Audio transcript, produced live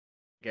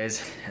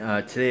Guys,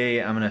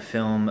 today I'm going to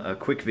film a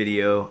quick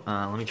video.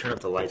 Let me turn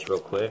up the lights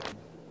real quick.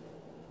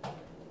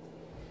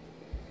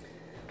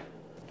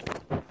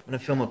 I'm going to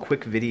film a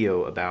quick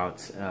video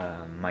about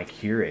my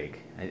Keureg.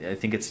 I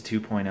think it's a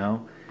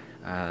 2.0.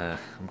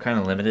 I'm kind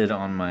of limited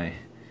on my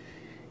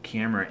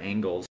camera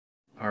angles.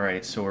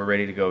 Alright, so we're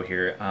ready to go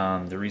here.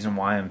 The reason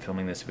why I'm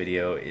filming this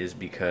video is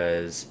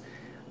because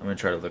I'm going to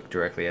try to look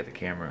directly at the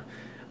camera.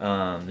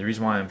 The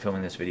reason why I'm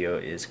filming this video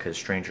is because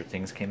Stranger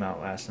Things came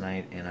out last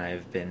night, and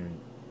I've been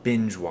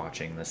binge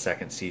watching the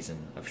second season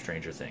of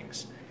Stranger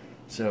Things.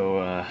 So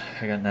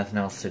I got nothing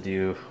else to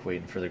do,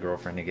 waiting for the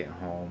girlfriend to get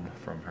home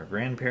from her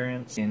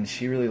grandparents, and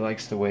she really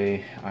likes the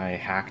way I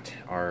hacked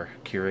our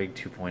Keureg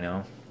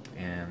 2.0.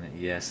 And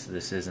yes,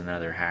 this is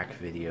another hack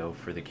video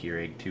for the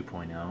Keureg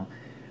 2.0,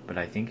 but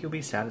I think you'll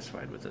be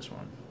satisfied with this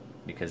one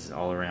because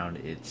all around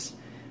it's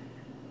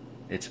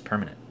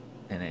permanent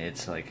and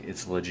it's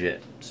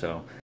legit.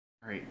 So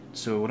alright,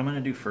 so what I'm going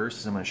to do first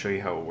is I'm going to show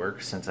you how it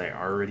works since I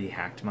already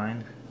hacked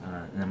mine,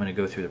 and I'm going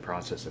to go through the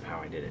process of how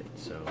I did it.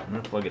 So I'm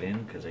going to plug it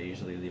in because I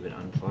usually leave it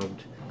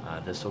unplugged.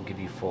 This will give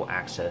you full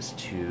access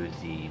to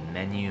the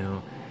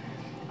menu,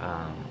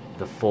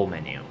 the full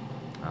menu,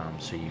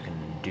 so you can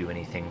do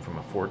anything from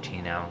a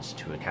 14 ounce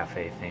to a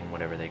cafe thing,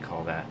 whatever they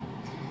call that.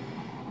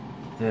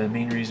 The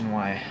main reason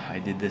why I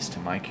did this to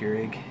my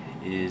Keureg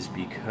is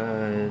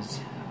because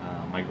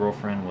my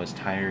girlfriend was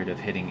tired of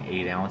hitting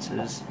 8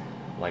 ounces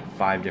like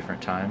 5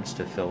 different times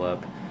to fill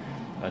up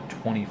a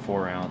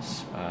 24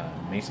 ounce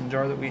mason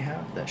jar that we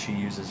have that she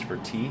uses for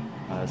tea.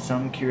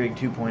 Some Keureg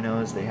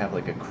 2.0s, they have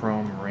like a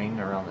chrome ring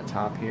around the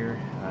top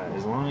here.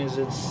 As long as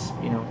it's,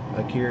 you know,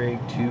 a Keureg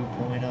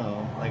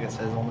 2.0 like it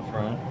says on the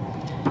front,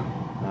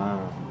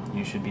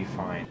 you should be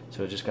fine.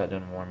 So it just got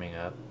done warming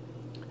up.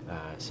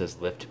 It says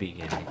lift to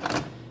begin.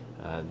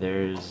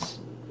 There's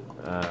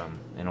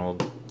an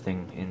old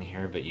thing in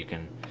here, but you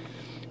can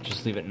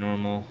just leave it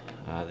normal.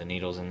 The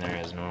needle's in there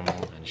as normal,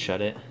 and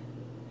shut it,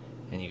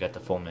 and you got the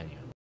full menu.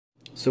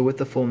 So with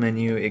the full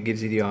menu, it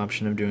gives you the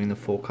option of doing the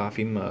full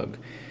coffee mug.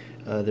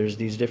 There's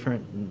these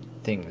different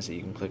things that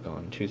you can click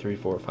on, 2, 3,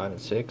 4, 5, and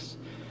 6.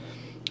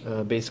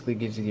 Basically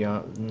gives you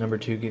the number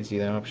 2 gives you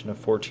the option of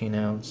 14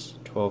 ounce,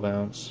 12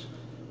 ounce,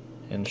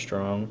 and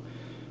strong.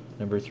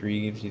 Number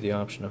 3 gives you the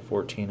option of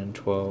 14 and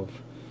 12.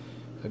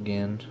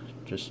 Again,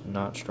 just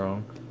not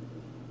strong.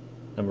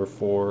 Number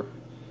 4,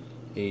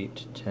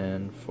 8,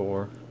 10,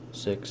 4,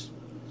 6,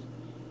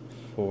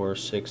 4,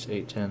 6,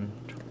 8, 10,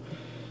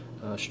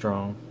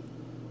 strong.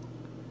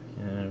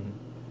 And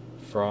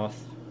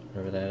froth,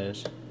 whatever that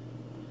is.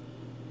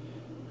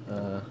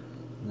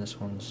 This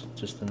one's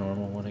just the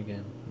normal one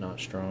again, not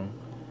strong.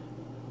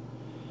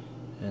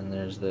 And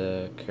there's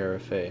the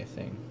carafe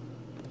thing.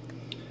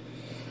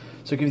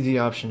 So it gives you the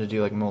option to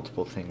do like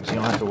multiple things. You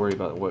don't have to worry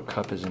about what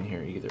cup is in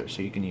here either.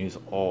 So you can use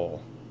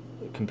all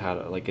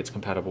compatible, like it's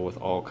compatible with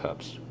all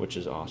cups, which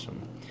is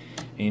awesome.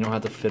 And you don't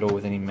have to fiddle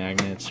with any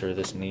magnets or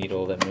this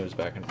needle that moves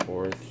back and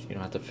forth. You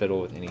don't have to fiddle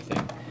with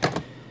anything.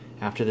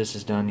 After this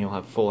is done, you'll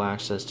have full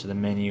access to the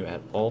menu at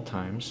all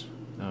times,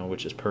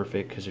 which is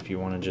perfect because if you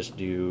want to just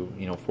do,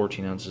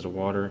 14 ounces of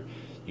water,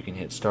 you can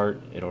hit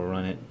start. It'll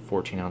run it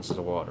 14 ounces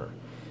of water.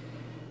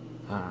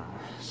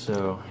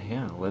 So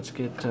yeah, let's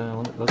get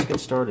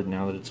started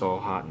now that it's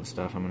all hot and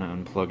stuff. I'm gonna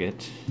unplug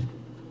it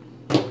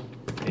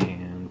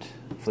and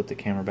flip the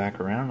camera back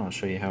around. I'll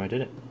show you how I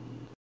did it.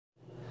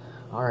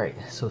 Alright,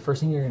 so the first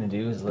thing you're going to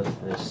do is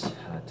lift this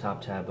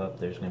top tab up.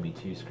 There's going to be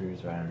 2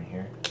 screws right under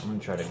here. I'm going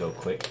to try to go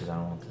quick because I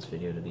don't want this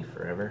video to be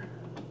forever.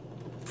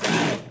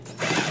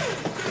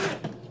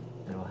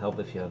 It'll help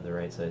if you have the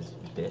right size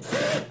bit.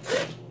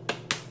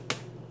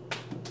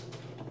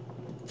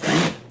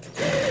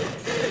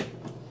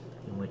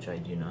 In which I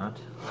do not.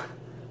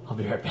 I'll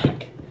be right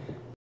back.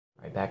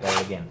 Alright, back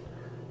at it again.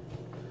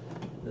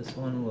 This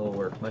one will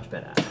work much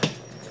better.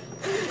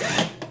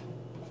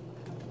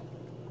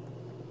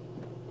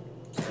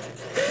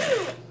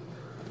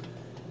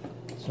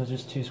 So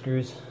just 2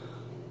 screws.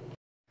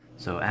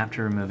 So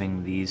after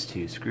removing these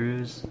 2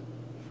 screws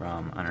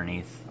from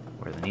underneath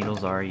where the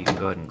needles are, you can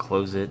go ahead and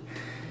close it,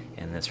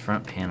 and this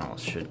front panel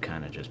should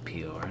kind of just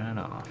peel right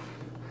off.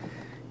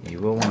 You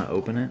will want to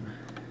open it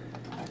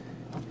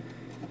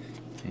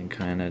and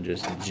kind of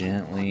just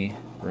gently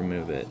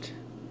remove it.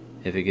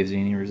 If it gives you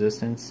any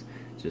resistance,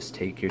 just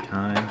take your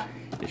time.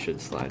 It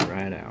should slide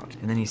right out.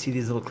 And then you see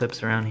these little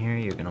clips around here.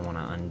 You're going to want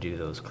to undo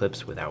those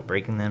clips without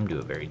breaking them. Do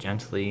it very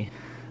gently.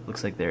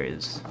 Looks like there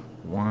is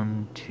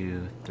 1,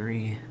 2,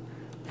 3,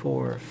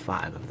 4,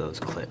 5 of those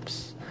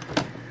clips.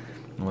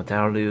 And what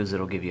that'll do is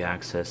it'll give you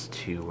access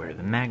to where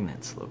the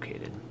magnet's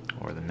located,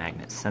 or the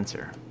magnet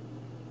sensor.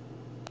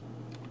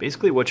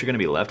 Basically what you're going to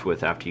be left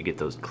with after you get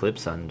those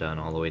clips undone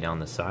all the way down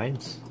the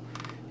sides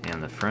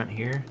and the front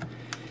here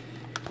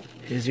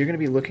is you're going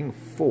to be looking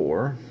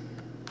for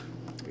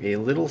a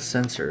little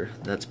sensor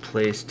that's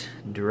placed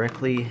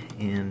directly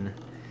in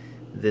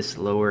this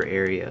lower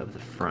area of the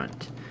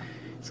front.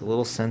 It's a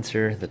little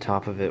sensor. The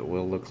top of it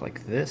will look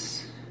like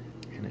this,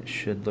 and it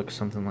should look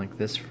something like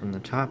this from the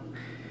top.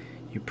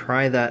 You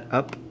pry that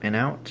up and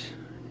out,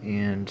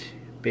 And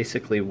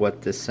basically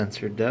what this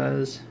sensor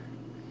does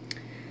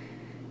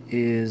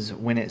is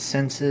when it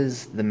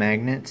senses the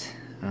magnet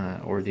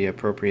or the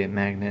appropriate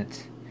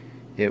magnet,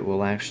 it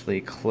will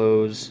actually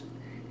close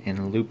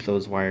and loop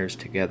those wires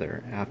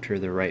together after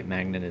the right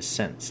magnet is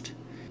sensed.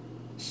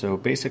 So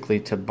basically,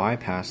 to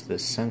bypass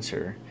this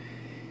sensor,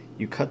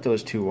 you cut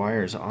those two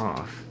wires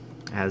off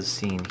as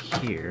seen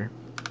here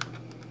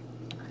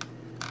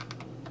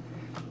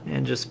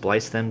and just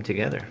splice them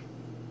together.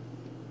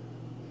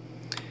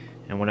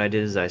 And what I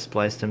did is I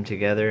spliced them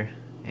together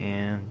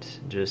and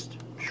just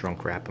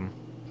shrunk wrap them,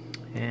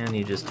 and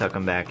you just tuck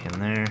them back in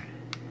there.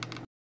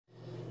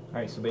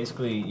 Alright, so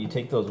basically you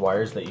take those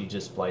wires that you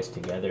just spliced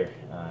together,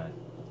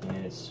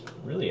 and it's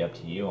really up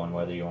to you on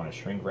whether you want to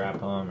shrink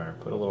wrap them or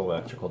put a little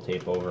electrical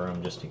tape over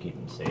them just to keep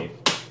them safe.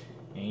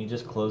 And you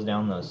just close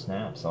down those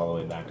snaps all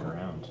the way back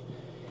around.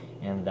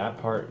 And that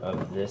part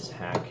of this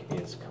hack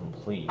is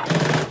complete.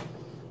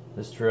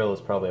 This drill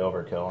is probably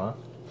overkill, huh?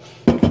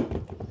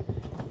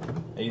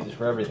 I use it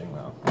for everything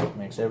though. It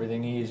makes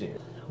everything easier.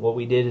 What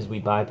we did is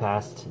we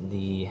bypassed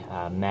the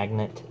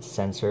magnet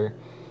sensor,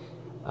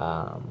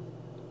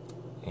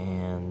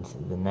 and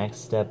the next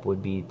step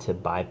would be to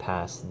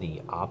bypass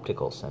the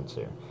optical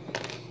sensor.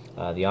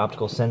 The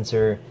optical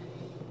sensor,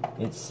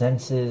 it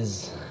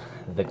senses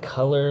the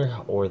color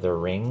or the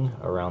ring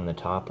around the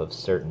top of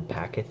certain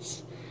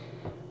packets,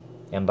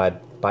 and by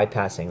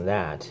bypassing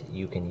that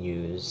you can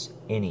use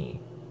any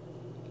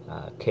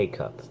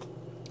K-cup,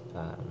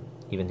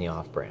 even the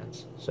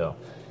off-brands. So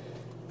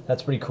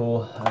that's pretty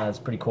cool. That's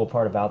a pretty cool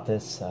part about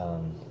this.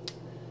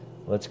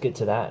 Let's get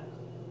to that.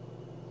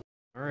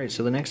 Alright,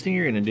 so the next thing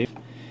you're going to do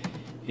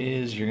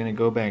is you're going to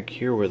go back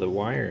here where the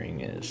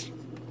wiring is,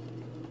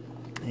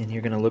 and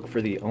you're going to look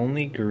for the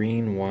only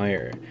green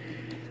wire.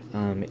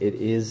 It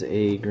is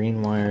a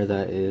green wire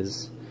that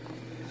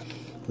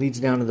leads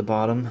down to the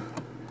bottom,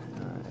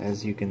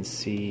 as you can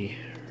see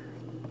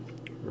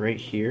right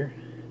here,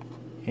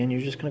 and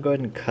you're just going to go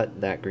ahead and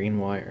cut that green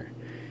wire.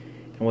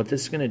 And what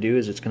this is going to do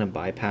is it's going to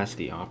bypass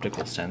the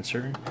optical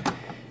sensor.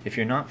 If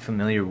you're not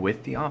familiar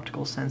with the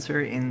optical sensor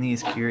in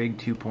these Keureg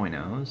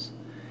 2.0s,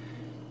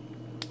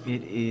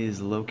 it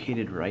is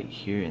located right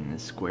here in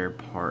this square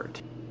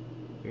part.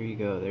 There you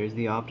go, there's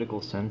the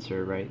optical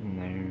sensor right in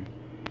there.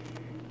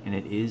 And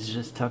it is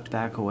just tucked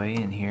back away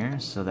in here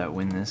so that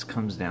when this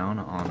comes down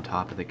on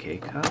top of the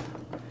K-cup,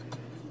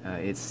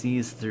 it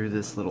sees through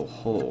this little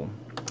hole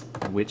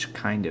which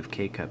kind of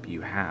K-cup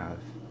you have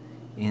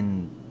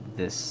in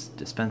this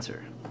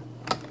dispenser.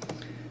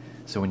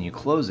 So when you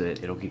close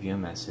it, it'll give you a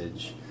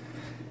message,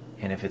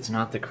 and if it's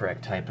not the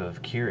correct type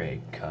of Keureg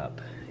cup,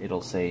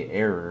 it'll say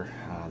error,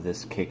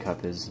 this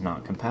K-cup is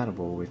not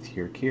compatible with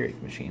your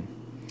Keureg machine.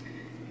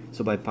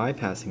 So by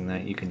bypassing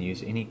that, you can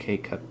use any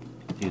K-cup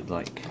you'd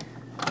like.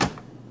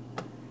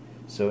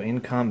 So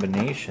in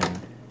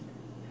combination,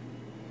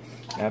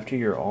 after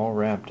you're all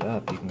wrapped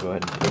up, you can go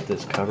ahead and put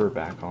this cover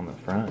back on the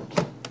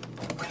front,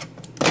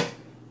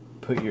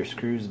 put your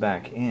screws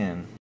back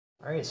in.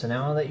 Alright, so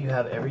now that you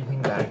have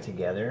everything back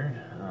together,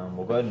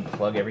 we'll go ahead and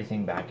plug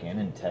everything back in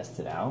and test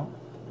it out.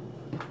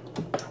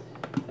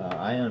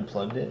 I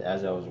unplugged it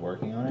as I was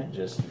working on it,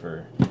 just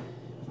for,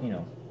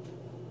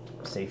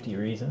 safety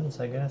reasons,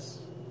 I guess.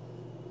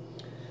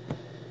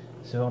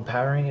 So I'm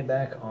powering it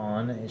back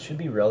on. It should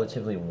be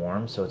relatively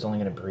warm, so it's only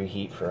going to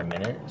preheat for a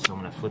minute. So I'm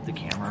going to flip the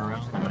camera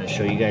around. I'm going to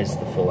show you guys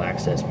the full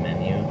access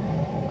menu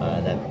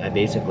that I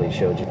basically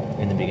showed you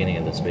in the beginning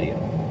of this video.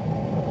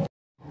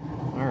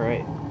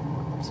 Alright,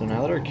 so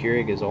now that our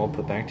Keureg is all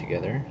put back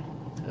together,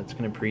 that's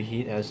going to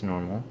preheat as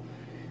normal.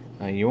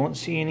 You won't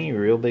see any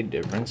real big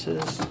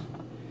differences,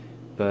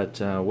 but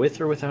with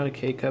or without a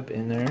K-cup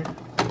in there,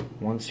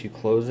 once you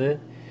close it,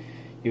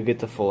 you'll get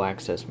the full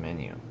access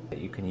menu.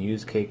 You can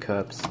use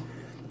K-cups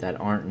that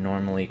aren't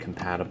normally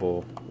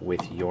compatible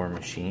with your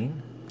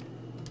machine,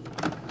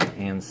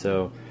 and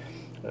so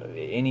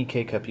any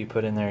K-cup you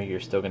put in there, you're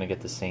still going to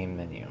get the same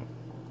menu.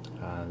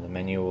 The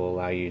menu will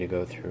allow you to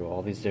go through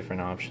all these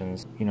different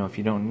options. If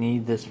you don't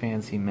need this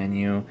fancy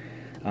menu,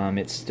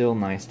 it's still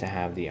nice to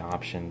have the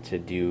option to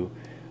do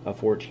a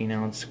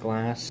 14-ounce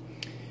glass.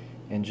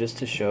 And just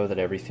to show that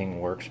everything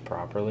works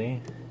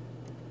properly,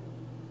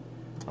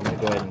 I'm going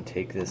to go ahead and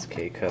take this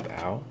K-cup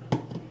out,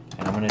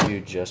 and I'm going to do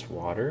just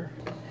water,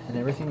 and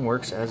everything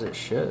works as it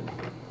should.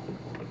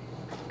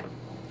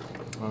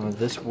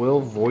 This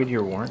will void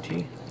your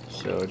warranty,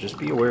 so just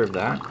be aware of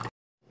that.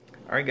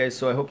 Alright guys,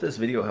 so I hope this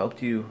video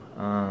helped you,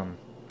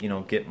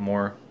 get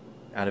more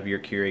out of your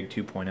Keureg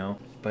 2.0.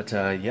 But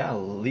yeah,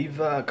 leave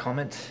a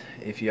comment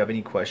if you have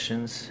any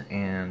questions,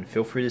 and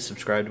feel free to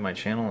subscribe to my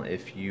channel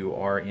if you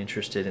are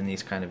interested in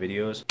these kind of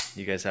videos.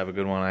 You guys have a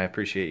good one. I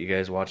appreciate you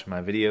guys watching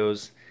my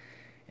videos,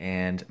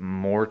 and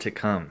more to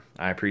come.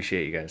 I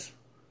appreciate you guys.